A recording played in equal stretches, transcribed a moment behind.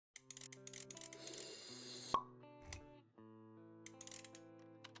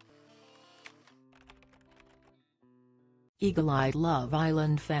Eagle-eyed Love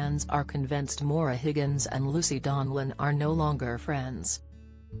Island fans are convinced Maura Higgins and Lucy Donlan are no longer friends.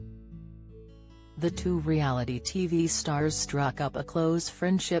 The two reality TV stars struck up a close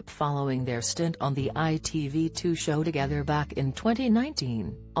friendship following their stint on the ITV2 show together back in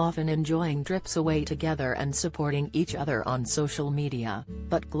 2019, often enjoying trips away together and supporting each other on social media,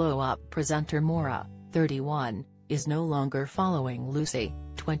 but Glow Up presenter Maura, 31, is no longer following Lucy,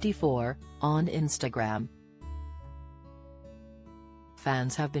 24, on Instagram.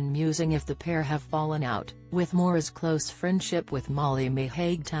 Fans have been musing if the pair have fallen out, with Maura's close friendship with Molly May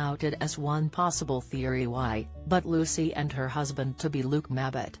Hague touted as one possible theory why, but Lucy and her husband-to-be Luke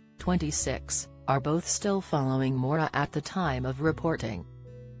Mabbutt, 26, are both still following Maura at the time of reporting.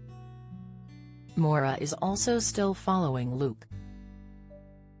 Maura is also still following Luke.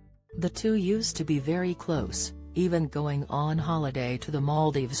 The two used to be very close, even going on holiday to the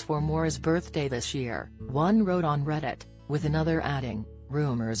Maldives for Maura's birthday this year, one wrote on Reddit, with another adding,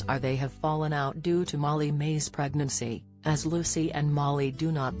 "Rumors are they have fallen out due to Molly May's pregnancy, as Lucy and Molly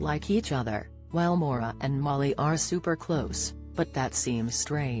do not like each other, while Maura and Molly are super close, but that seems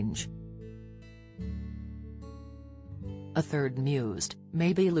strange." A third mused,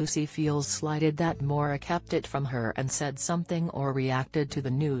 maybe Lucy feels slighted that Maura kept it from her and said something or reacted to the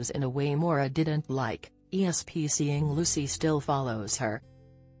news in a way Maura didn't like, ESP seeing Lucy still follows her.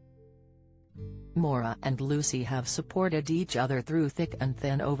 Maura and Lucy have supported each other through thick and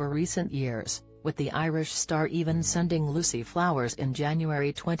thin over recent years, with the Irish star even sending Lucy flowers in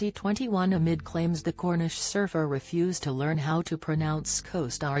January 2021 amid claims the Cornish surfer refused to learn how to pronounce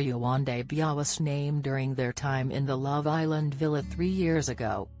co-star Yewande Biawa's name during their time in the Love Island villa 3 years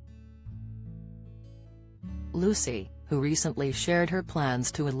ago. Lucy, who recently shared her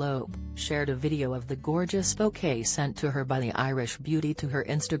plans to elope, shared a video of the gorgeous bouquet sent to her by the Irish beauty to her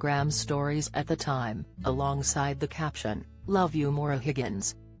Instagram stories at the time, alongside the caption, "Love you Maura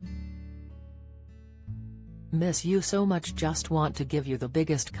Higgins. Miss you so much, just want to give you the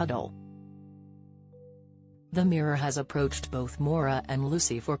biggest cuddle." The Mirror has approached both Maura and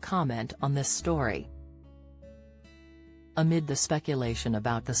Lucy for comment on this story. Amid the speculation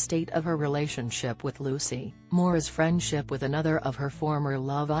about the state of her relationship with Lucy, Maura's friendship with another of her former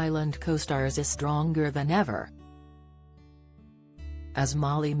Love Island co-stars is stronger than ever. As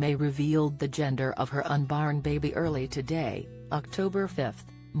Molly May revealed the gender of her unborn baby early today, October 5,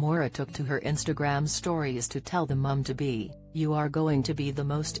 Maura took to her Instagram stories to tell the mum-to-be, "You are going to be the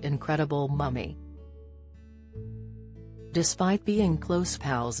most incredible mummy." Despite being close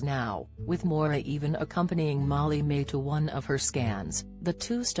pals now, with Maura even accompanying Molly May to one of her scans, the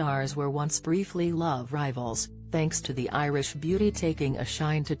two stars were once briefly love rivals, thanks to the Irish beauty taking a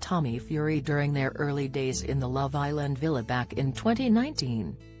shine to Tommy Fury during their early days in the Love Island villa back in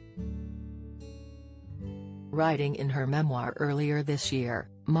 2019. Writing in her memoir earlier this year,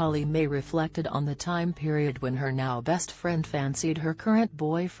 Molly May reflected on the time period when her now best friend fancied her current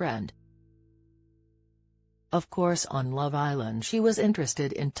boyfriend. "Of course on Love Island she was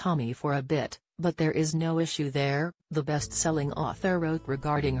interested in Tommy for a bit, but there is no issue there," the best-selling author wrote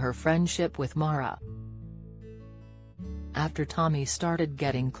regarding her friendship with Maura. "After Tommy started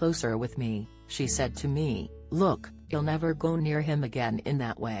getting closer with me, she said to me, 'Look, you'll never go near him again in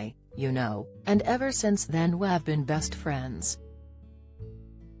that way, you know,' and ever since then we've been best friends."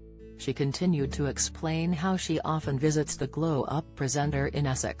 She continued to explain how she often visits the Glow Up presenter in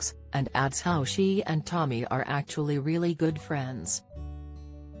Essex, and adds how she and Tommy are actually really good friends.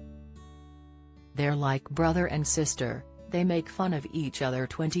 "They're like brother and sister, they make fun of each other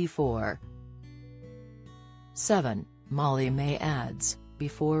 24/7, Molly May adds,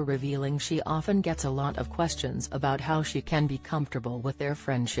 before revealing she often gets a lot of questions about how she can be comfortable with their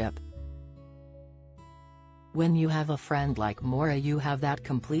friendship. "When you have a friend like Maura you have that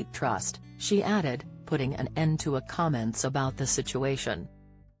complete trust," she added, putting an end to comments about the situation.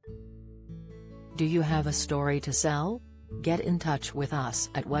 "Do you have a story to sell? Get in touch with us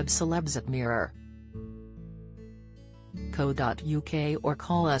at webcelebs@mirror.co.uk or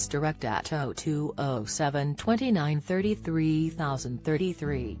call us direct at 0207 29 33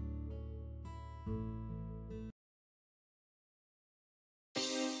 033.